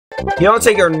You don't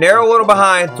take your narrow little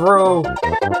behind through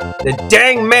the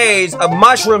dang maze of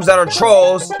mushrooms that are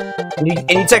trolls, and you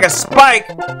take a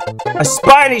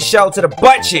spiny shell to the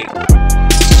butt cheek.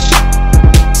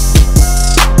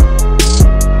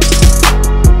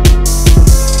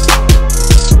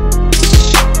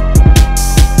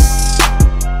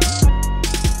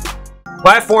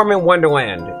 Platforming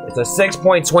Wonderland. It's a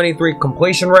 6.23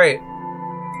 completion rate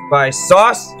by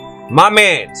Sauce, my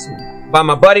mans, by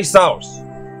my buddy Sauce.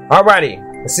 Alrighty,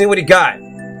 let's see what he got.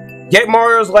 Get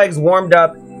Mario's legs warmed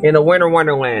up in the Winter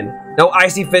Wonderland. No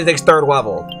icy physics 3rd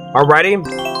level. Alrighty,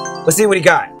 let's see what he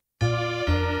got.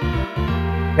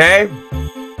 Okay,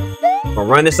 we'll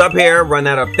run this up here, run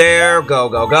that up there, go,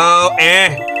 go, go,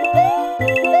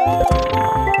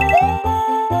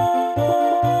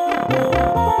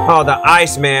 Oh, the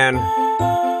ice, man.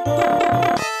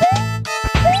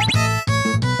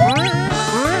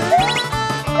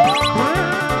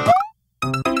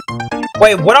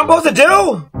 Wait, what I'm supposed to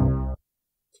do?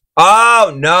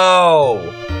 Oh,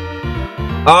 no.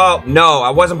 Oh, no, I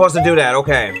wasn't supposed to do that.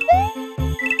 Okay.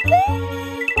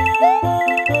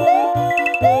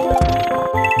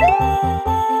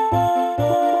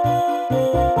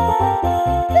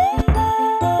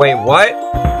 Wait, what?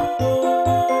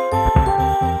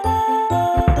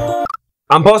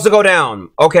 I'm supposed to go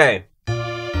down. Okay.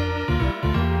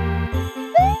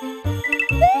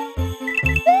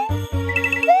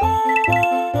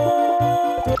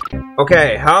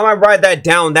 Okay, how am I ride that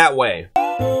down that way?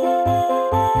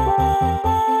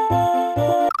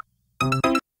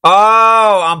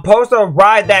 Oh, I'm supposed to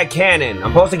ride that cannon.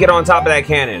 I'm supposed to get on top of that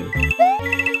cannon.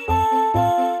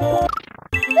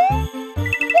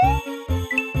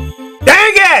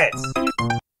 Dang it!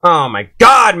 Oh my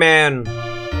god, man.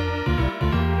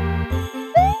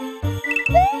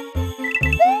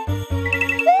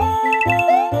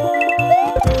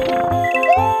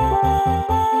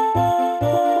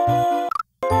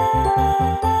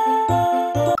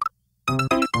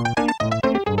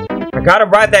 I gotta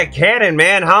ride that cannon,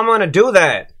 man. How am I gonna do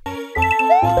that?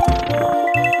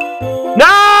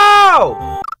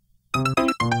 No!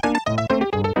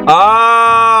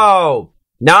 Oh!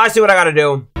 Now I see what I gotta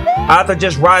do. I have to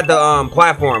just ride the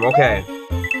platform. Okay.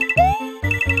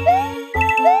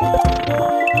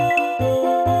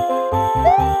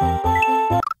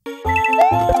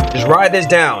 Just ride this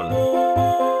down.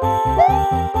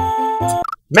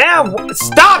 Man,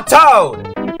 stop,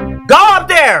 Toad! Go up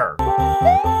there!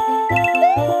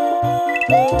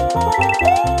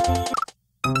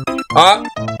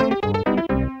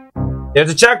 There's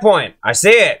a checkpoint. I see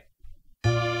it.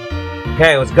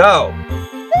 Okay, let's go.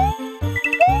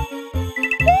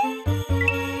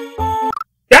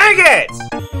 Dang it!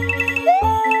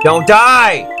 Don't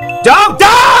die! Don't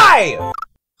die!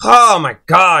 Oh my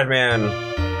god, man.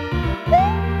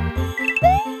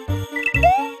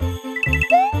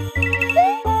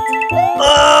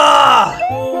 Ugh!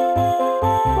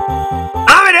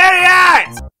 I'm an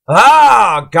idiot!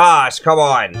 Oh gosh, come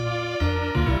on.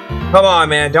 Come on,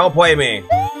 man, don't play me.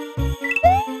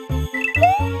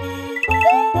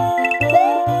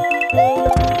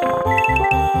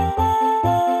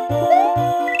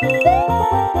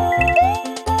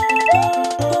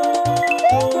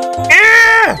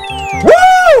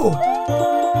 Woo!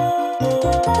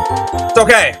 It's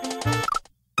okay.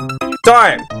 It's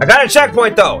alright. I got a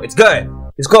checkpoint though. It's good.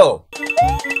 It's cool.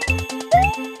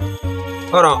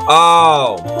 Hold on.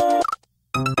 Oh.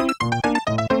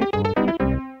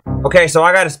 Okay, so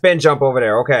I got a spin jump over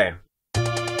there. Okay.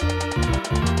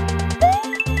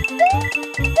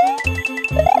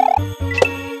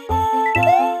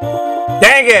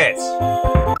 Dang it!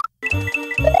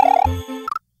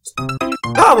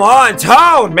 Come on,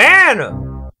 Toad,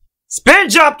 man! Spin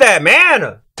jump that,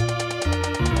 man!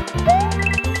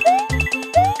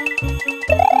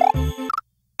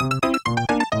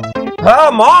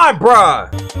 Come on,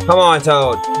 bruh! Come on,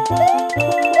 Toad.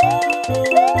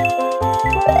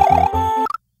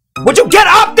 Would you get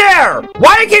up there?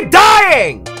 Why do you keep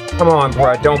dying? Come on,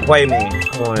 bruh, don't play me.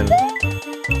 Come on.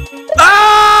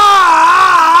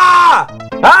 Ah!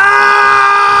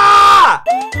 Ah!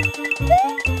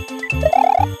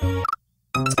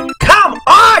 Come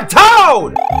on,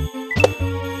 Toad!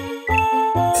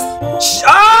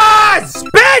 Ah!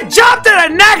 Spin jump to the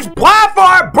next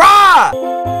platform, bruh!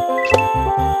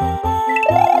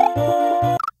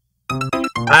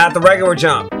 I have the regular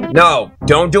jump. No,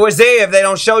 don't do a Z if they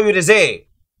don't show you the Z.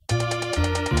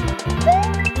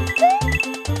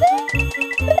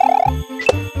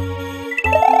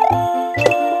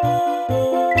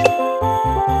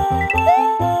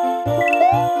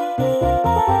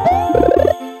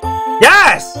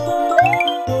 Yes!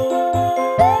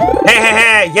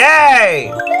 Yeah,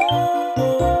 yay!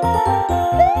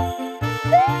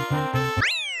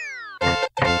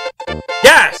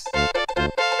 Yes!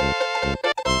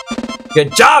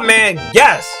 Good job, man.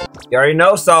 Yes! You already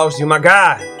know, Sauce. You my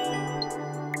guy.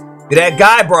 You that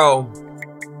guy, bro.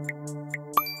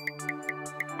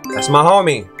 That's my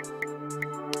homie.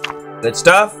 Good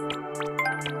stuff.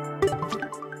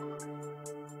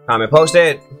 Comment, post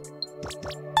it.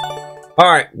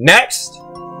 Alright, next.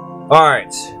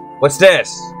 Alright, what's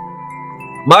this?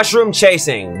 Mushroom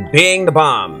chasing, being the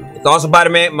bomb. It's also by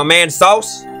my man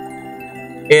Sauce.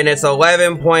 And it's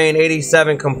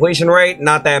 11.87 completion rate.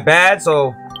 Not that bad,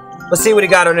 so let's see what he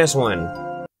got on this one.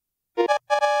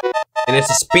 And it's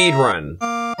a speed run.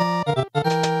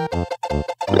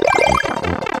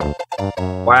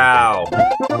 Wow.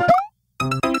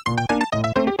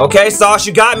 Okay, Sauce,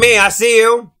 you got me. I see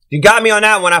you. You got me on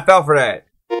that one. I fell for that.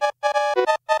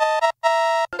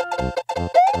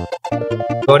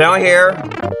 Go down here.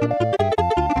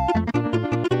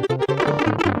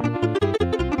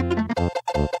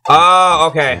 Oh,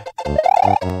 okay.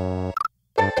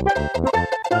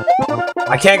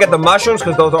 I can't get the mushrooms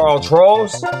because those are all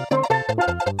trolls.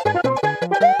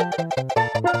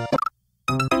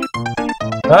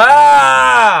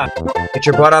 Ah! Get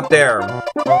your butt up there.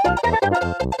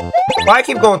 Why I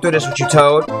keep going through this with you,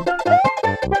 Toad?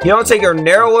 You don't take your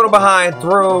narrow little behind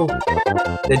through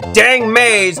the dang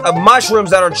maze of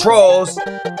mushrooms that are trolls,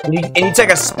 and you take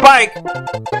a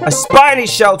spiny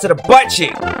shell to the butt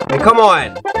cheek. Hey, come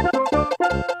on.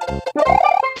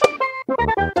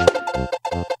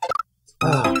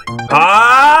 Oh my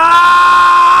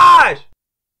gosh!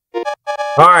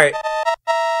 Alright.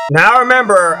 Now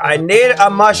remember, I need a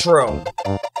mushroom.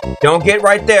 Don't get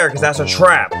right there, because that's a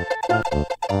trap.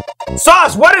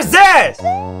 Sauce, what is this?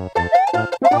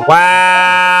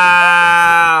 Wow!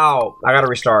 I gotta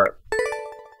restart.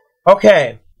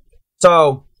 Okay.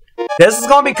 So, this is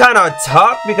gonna be kind of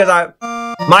tough because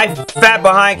my fat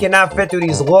behind cannot fit through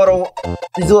these little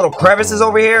crevices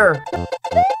over here.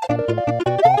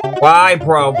 Why,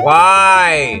 bro?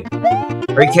 Why?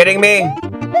 Are you kidding me?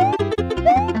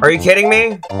 Are you kidding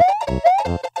me?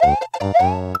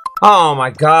 Oh my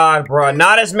god, bro.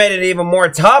 Now this made it even more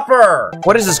tougher.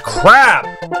 What is this crap?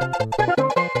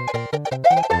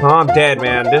 Oh, I'm dead,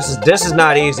 man. This is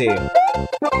not easy.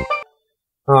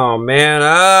 Oh man.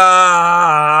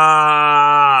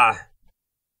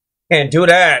 Can't do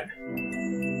that.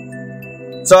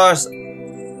 So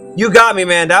you got me,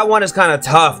 man. That one is kind of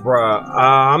tough, bro.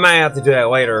 I might have to do that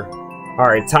later.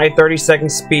 Alright, tight 30-second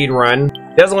speed run.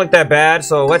 Doesn't look that bad,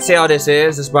 so let's see how this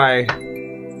is. It's by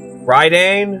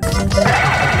Rydane.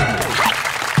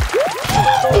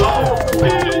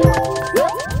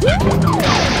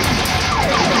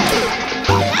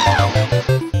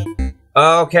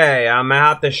 Okay, I'm gonna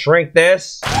have to shrink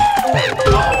this.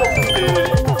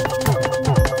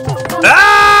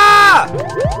 Ah!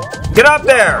 Get up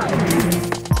there!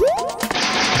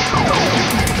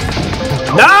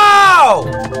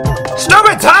 No!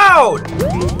 Stupid Toad!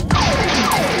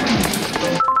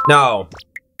 No.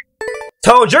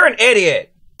 Toad, you're an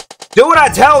idiot. Do what I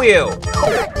tell you.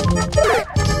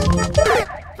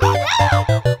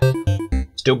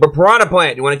 Stupid piranha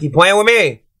plant. You want to keep playing with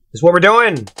me? This is what we're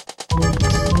doing.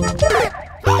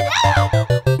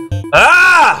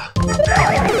 Ah!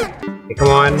 Okay, come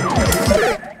on.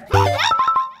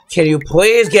 Can you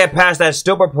please get past that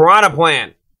stupid piranha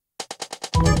plant?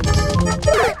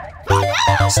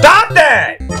 Stop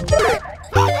that!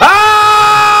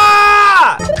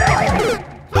 Ah!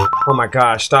 Oh my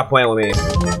gosh, stop playing with me.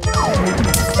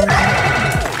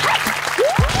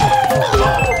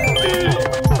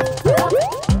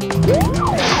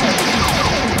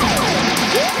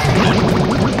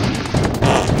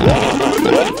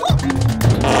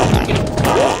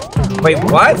 Wait,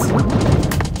 what?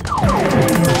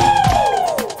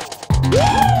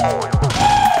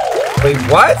 Wait,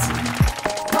 what?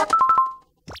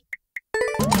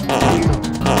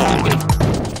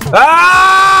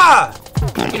 Ah!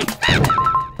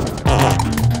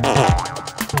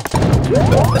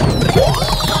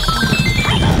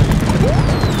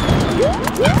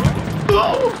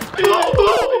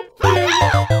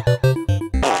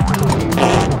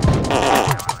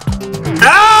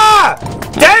 Ah!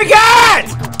 Dang it!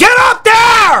 Get up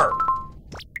there!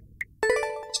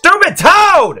 Stupid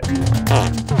Toad!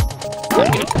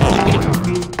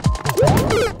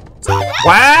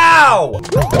 Wow!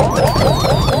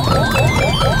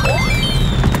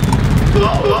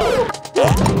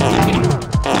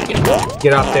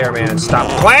 Get up there, man. Stop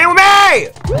playing with me!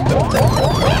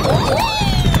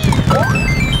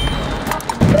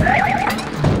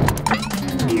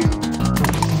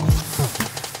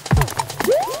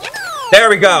 There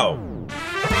we go.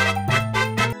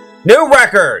 New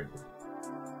record.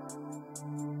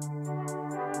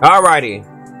 Alrighty.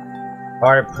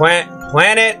 Alright,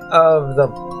 Planet of the...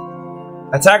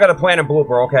 Attack of the Planet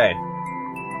blooper, okay.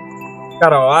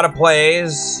 Got a lot of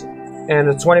plays. And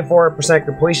the 24%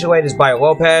 completion rate is by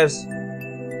Lopez.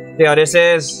 See how this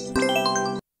is?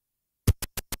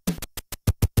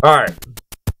 Alright.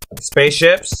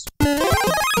 Spaceships.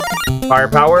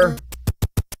 Firepower.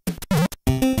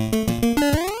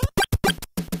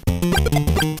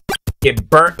 Get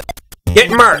burnt. Get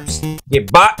merps.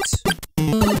 Get bots.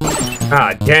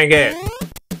 Ah, dang it.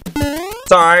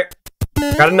 It's alright.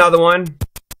 Got another one.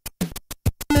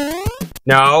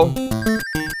 No.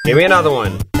 Give me another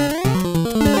one.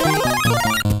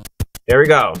 There we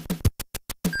go.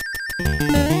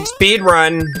 Speed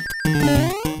run.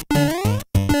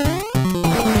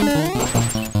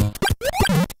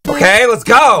 Okay, let's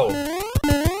go.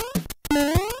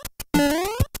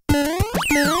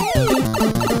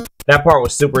 That part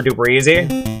was super duper easy.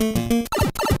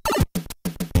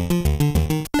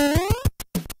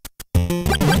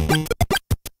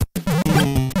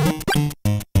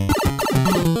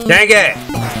 Dang it!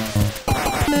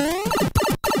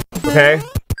 Okay.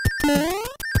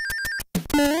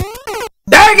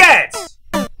 Dang it!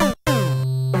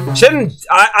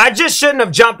 I just shouldn't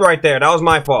have jumped right there. That was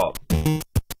my fault.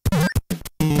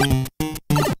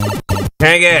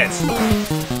 Dang it!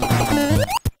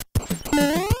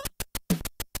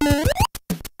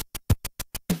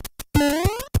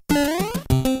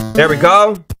 There we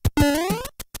go.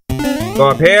 Go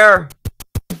up here.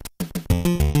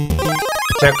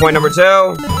 Checkpoint number 2.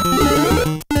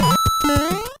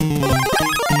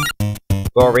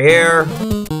 Go over here.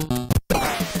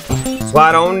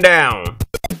 Slide on down.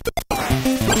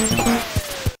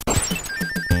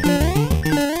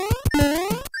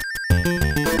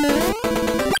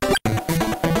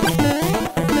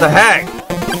 What the heck?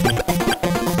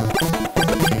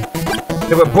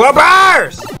 Stupid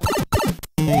bloopers!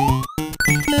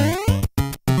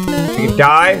 You can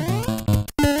die.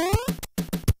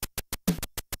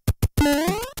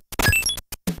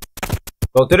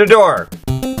 Go through the door.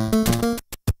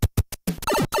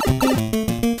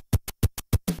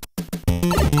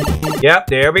 Yep,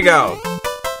 there we go.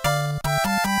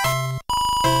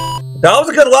 That was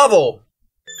a good level.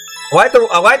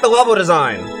 I like the level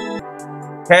design.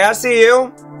 Okay, I see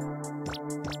you.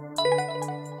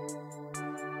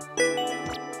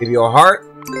 Give you a heart.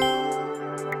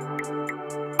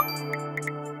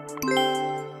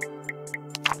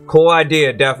 Cool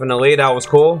idea, definitely. That was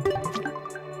cool.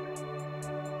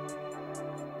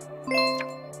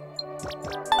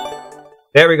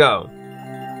 There we go.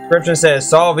 Description says,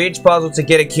 solve each puzzle to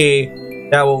get a key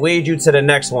that will lead you to the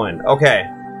next one. Okay.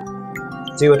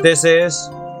 See what this is?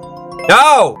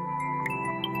 No!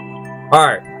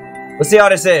 Alright. Let's see how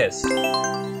this is.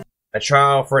 A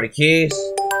trial for the keys.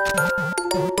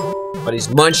 For these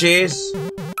munchies.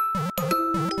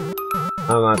 I'm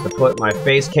going to have to put my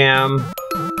face cam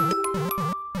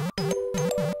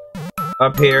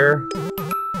up here.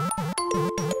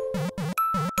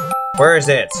 Where is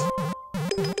it?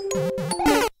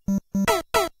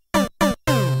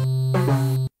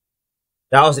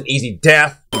 That was an easy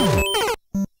death.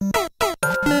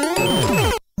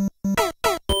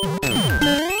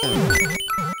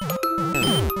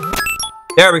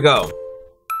 There we go.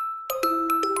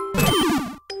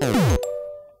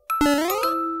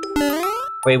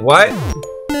 Wait, what?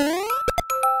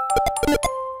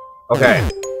 Okay.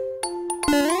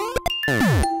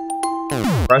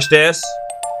 Brush this.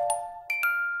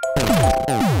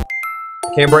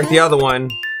 Can't break the other one.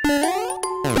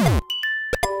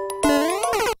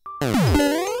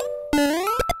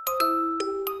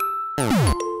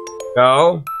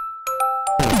 Go.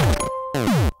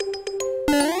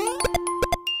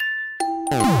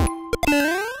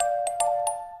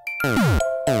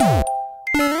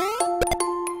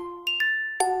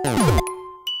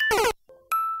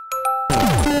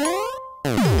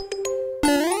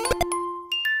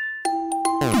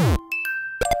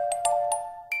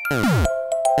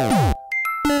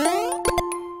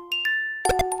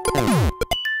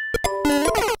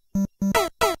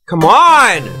 Come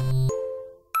on!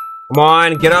 Come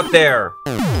on, get up there.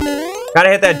 Gotta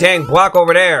hit that dang block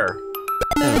over there.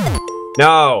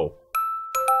 No.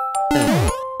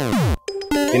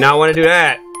 Do not want to do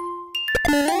that.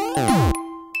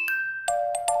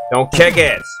 Don't kick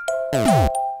it.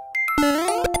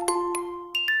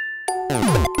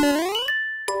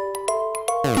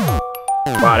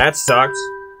 Wow, that sucked.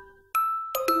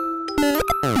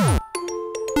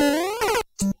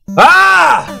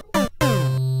 Ah!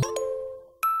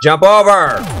 Jump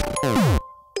over!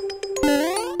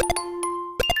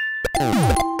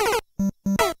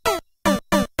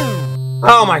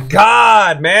 Oh my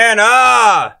god, man!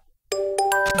 Ah!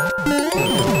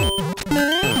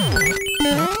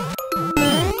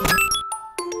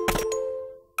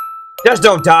 Just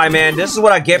don't die, man. This is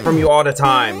what I get from you all the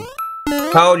time.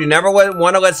 Toad, you never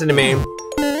want to listen to me.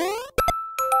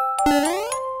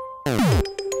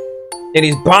 And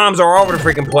these bombs are all over the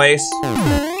freaking place.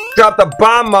 Drop the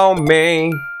bomb on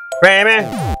me, baby.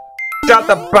 Drop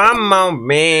the bomb on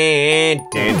me.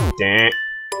 Dun, dun.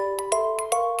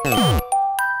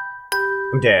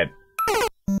 I'm dead.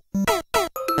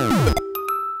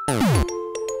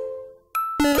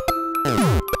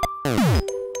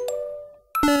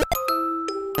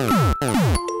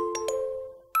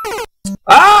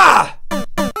 Ah!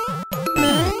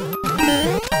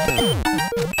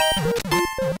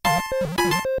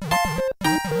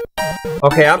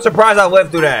 Okay, I'm surprised I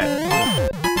lived through that.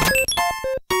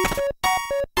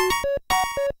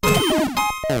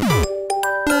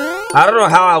 I don't know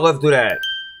how I lived through that.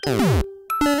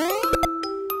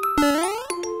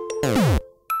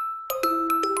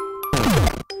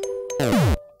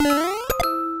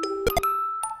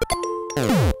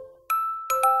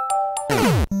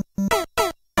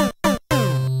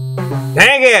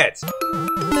 Dang it!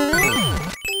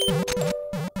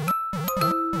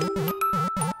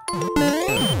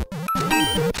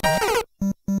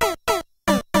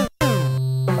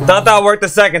 I thought that worked the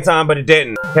second time, but it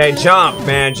didn't. Okay, jump,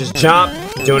 man. Just jump.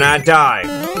 Do not die.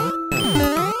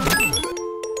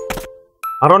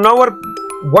 I don't know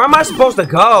where am I supposed to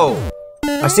go?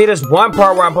 I see this one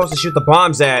part where I'm supposed to shoot the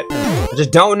bombs at. I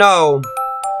just don't know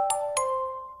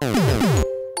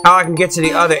how I can get to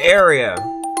the other area.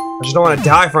 I just don't want to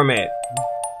die from it.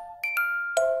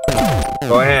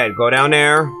 Go ahead. Go down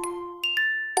there.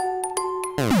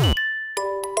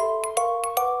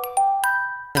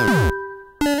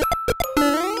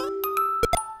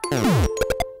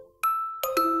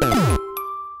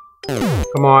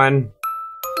 Come on.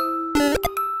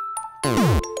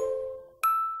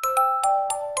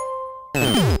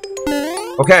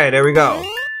 Okay, there we go.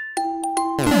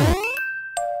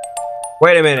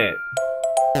 Wait a minute.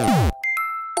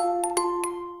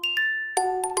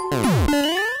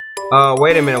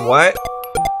 Wait a minute, what?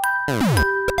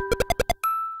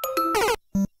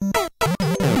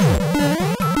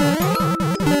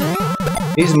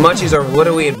 These munchies are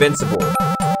literally invincible.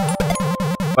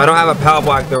 If I don't have a power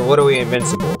block, they're literally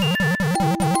invincible.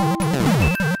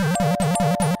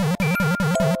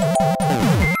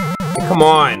 Hey, come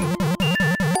on.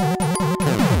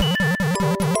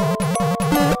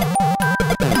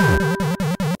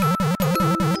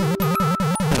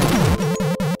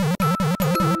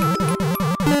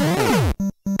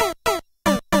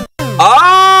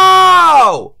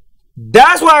 Oh!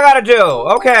 That's what I gotta do.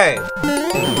 Okay.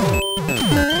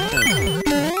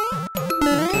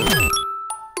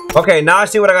 Okay, now I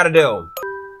see what I gotta do.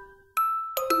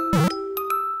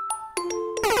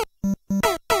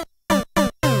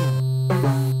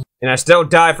 And I still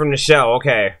die from the shell.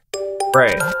 Okay.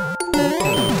 Great.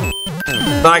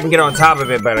 Thought I can get on top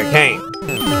of it, but I can't.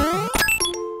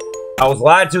 I was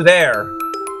lied to there.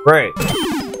 Great.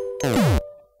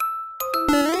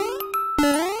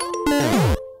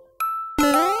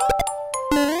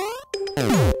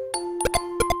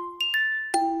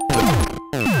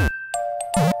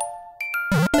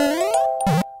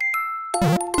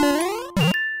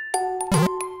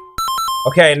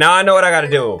 Okay, now I know what I gotta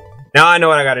do. Now I know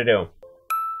what I gotta do.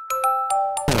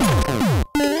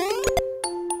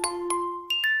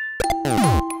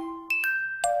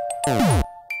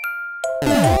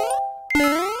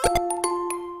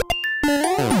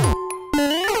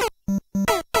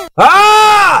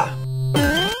 Ah!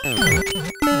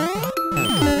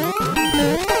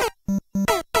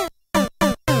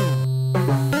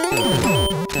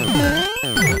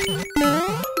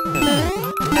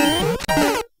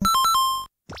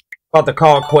 About to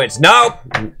call it quits. Nope.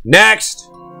 Next.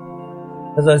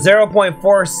 There's a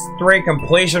 0.43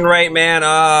 completion rate, man.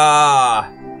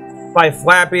 By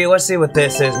Flappy. Let's see what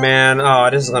this is, man. Oh,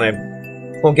 this is gonna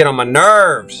get on my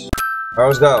nerves. All right,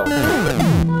 let's go.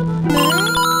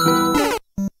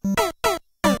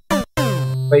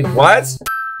 Wait, what?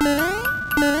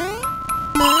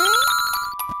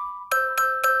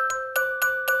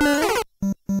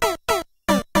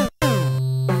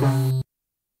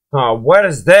 Oh, what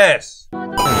is this? Okay.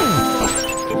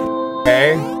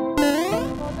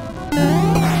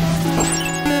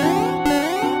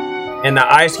 And the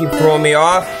ice keeps throwing me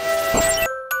off.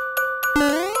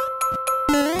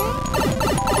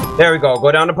 There we go.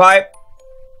 Go down the pipe.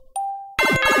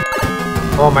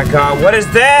 Oh my god, what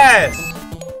is this?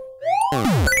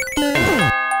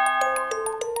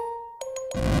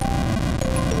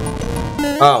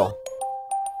 Oh.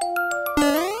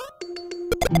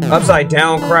 Upside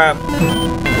down crap.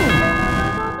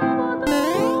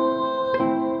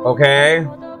 Okay.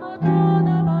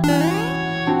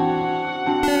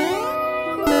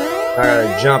 I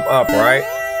gotta jump up, right?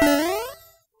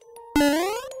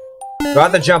 Do I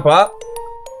have to jump up?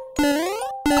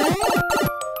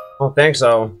 I don't think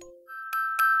so.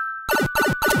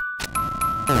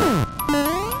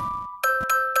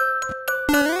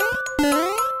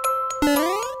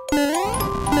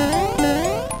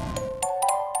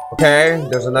 Okay,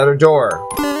 there's another door.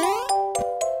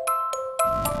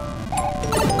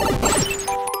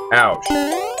 Ouch.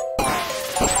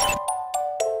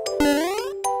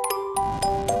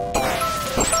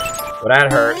 Well,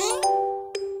 that hurts.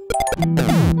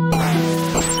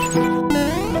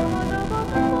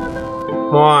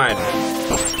 Come on.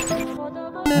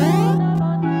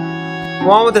 Come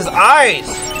on with this ice.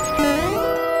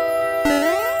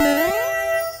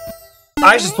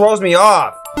 Ice just throws me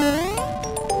off.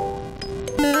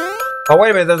 Oh,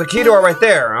 wait a minute. There's a key door right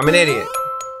there. I'm an idiot.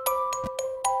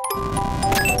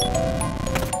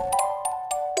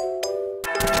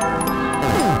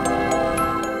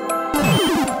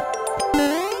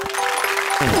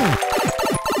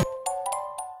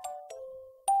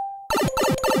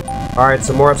 Alright,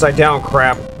 some more upside down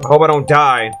crap. I hope I don't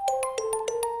die.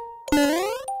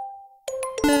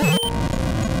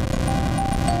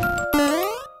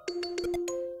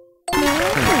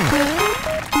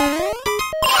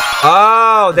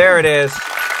 Oh, there it is.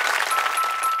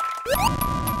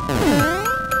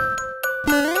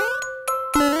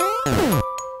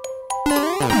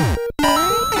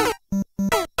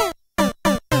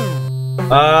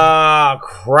 Oh,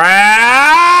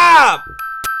 crap!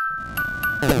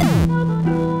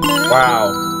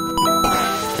 Wow.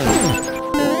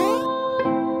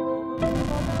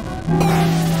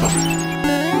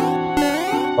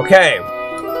 Okay,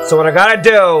 so what I gotta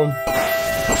do,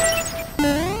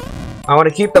 I want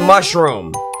to keep the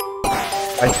mushroom.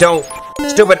 I don't.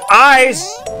 Stupid eyes!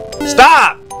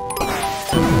 Stop!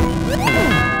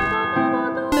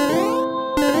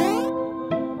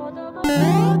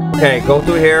 Okay, go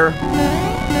through here.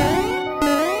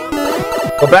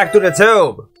 Go back through the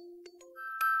tube.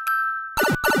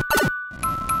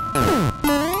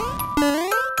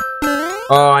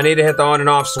 Oh, I need to hit the on and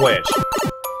off switch.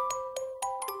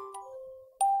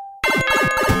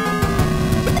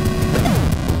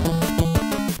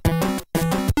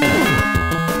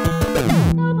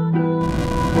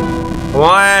 Come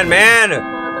on, man!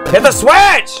 Hit the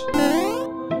switch!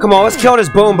 Come on, let's kill this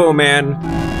Boom Boom, man.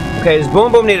 Okay, this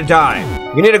Boom Boom need to die.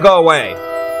 You need to go away.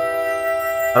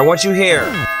 I don't want you here.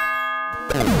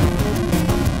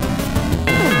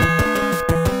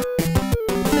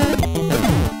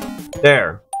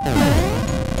 There.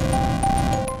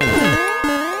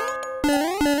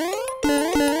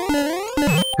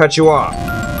 Cut you off.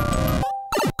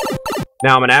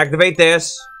 Now I'm gonna activate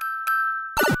this.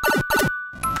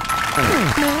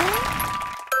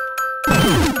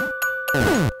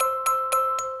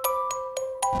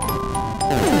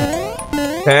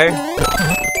 Okay.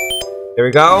 There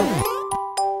we go.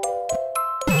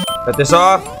 Cut this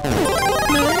off.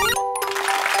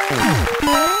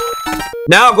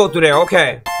 Now I'll go through there.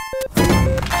 Okay.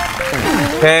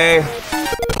 Okay.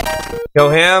 Kill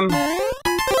him.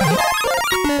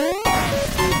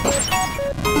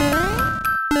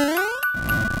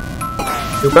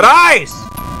 Stupid eyes!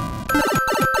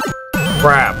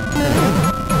 Crap.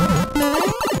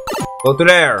 Go through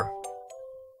there.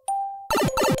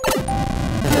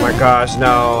 Oh my gosh,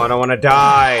 no. I don't want to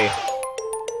die.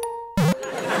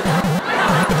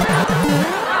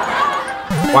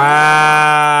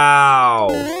 Wow.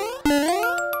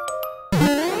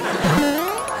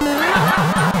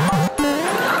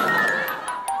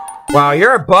 Wow,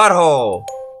 you're a butthole.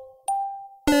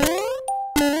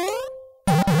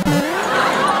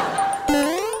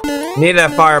 Need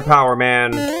that firepower,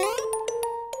 man.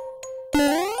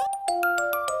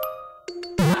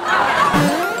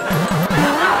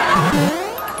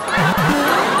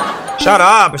 Shut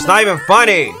up, it's not even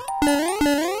funny.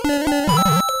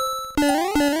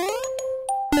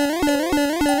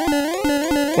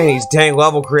 Hey, these dang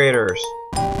level creators.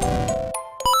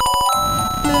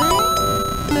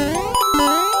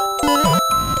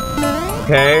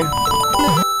 Okay.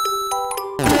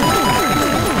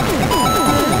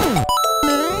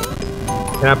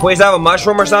 Can I please have a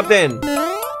mushroom or something?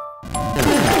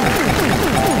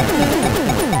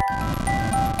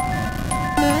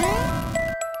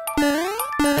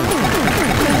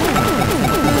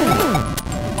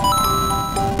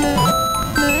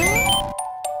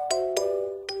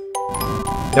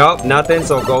 Nope, nothing,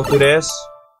 so go through this.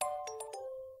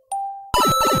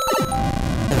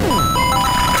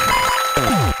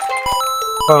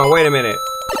 Hold on, wait a minute.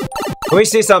 Let me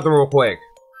see something real quick.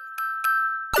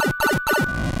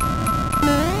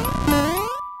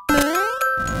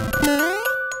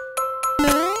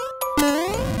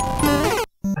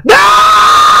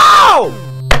 No!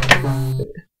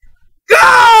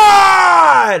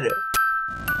 God!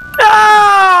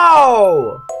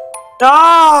 No!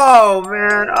 No,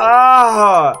 man.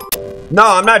 Oh. No,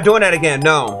 I'm not doing that again.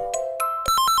 No.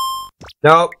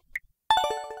 Nope.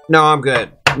 No, I'm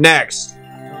good. Next.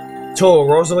 Tool,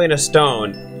 Rosalina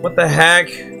Stone. What the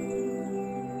heck?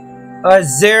 A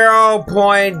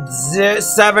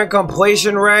 0.7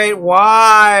 completion rate?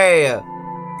 Why?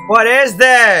 What is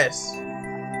this?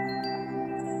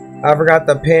 I forgot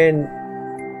the pin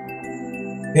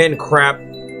crap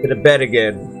to the bed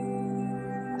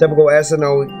again. Typical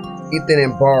SNO, Ethan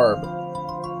and Barb.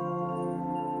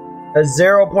 A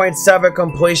 0.7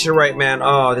 completion rate, man.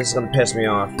 Oh, this is gonna piss me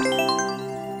off.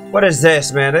 What is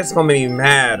this, man? That's gonna make me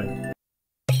mad.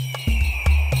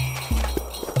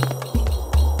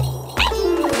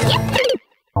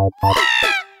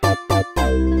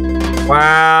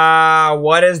 Wow,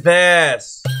 what is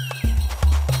this?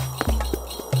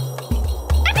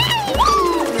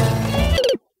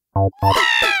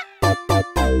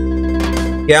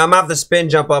 Yeah, I'm gonna have to spin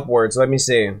jump upwards. Let me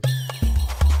see.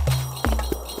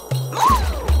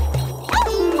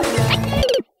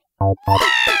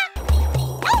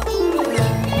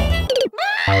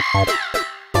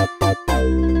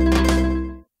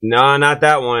 No, not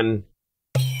that one.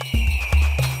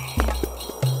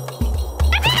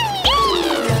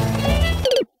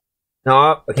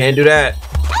 No, I can't do that.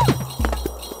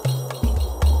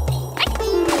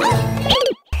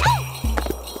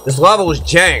 This level is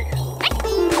jank.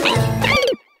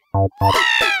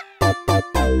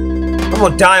 I'm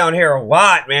gonna die on here a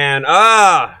lot, man.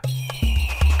 Ah!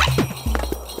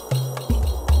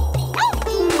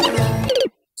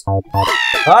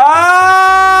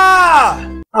 Ah!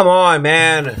 Come on,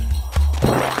 man.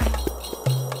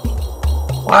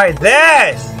 Why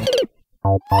this?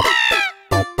 Why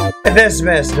this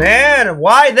mess, man?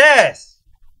 Why this?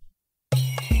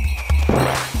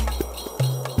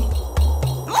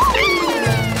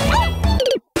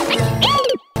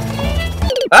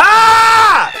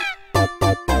 Ah!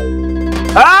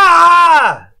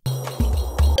 Ah!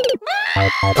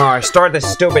 Alright, start the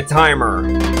stupid timer.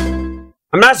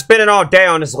 I'm not spinning all day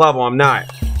on this level, I'm not.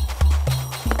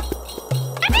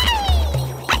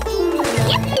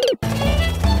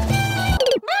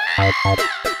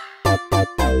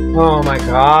 Oh my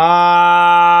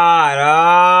god!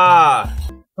 Ah!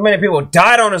 How many people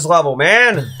died on this level,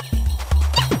 man?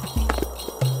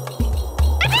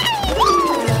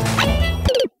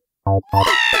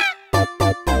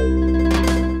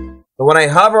 So when I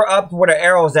hover up where the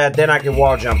arrow's at, then I can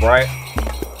wall jump, right?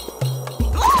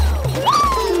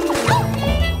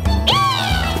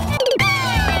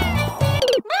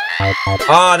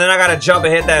 Oh, then I gotta jump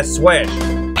and hit that switch.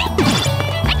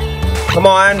 Come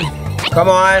on. Come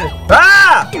on.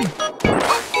 Ah!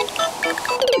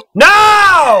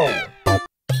 No!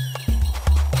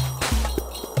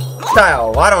 Die a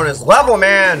lot on this level,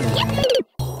 man.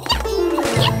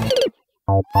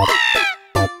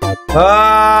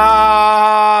 Ah!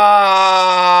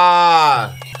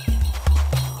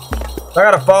 I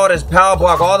gotta follow this power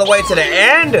block all the way to the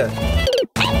end?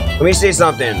 Let me see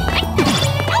something.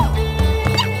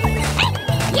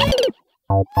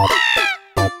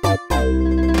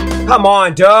 Come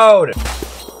on, dude!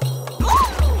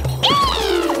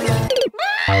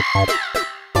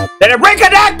 Then it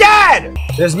reconnected!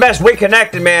 This mess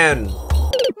reconnected, man.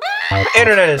 The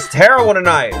internet is terrible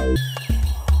tonight. I'm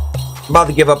about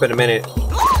to give up in a minute.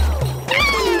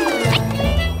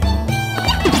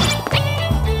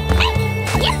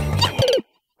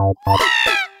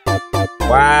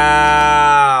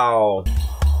 Wow.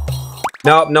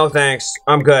 Nope, no thanks.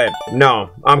 I'm good.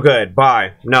 No, I'm good.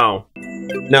 Bye. No.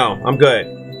 No, I'm good.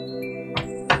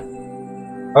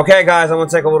 Okay, guys, I'm gonna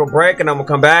take a little break and I'm gonna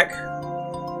come back.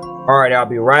 Alright, I'll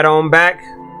be right on back.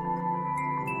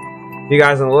 See you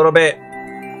guys in a little bit.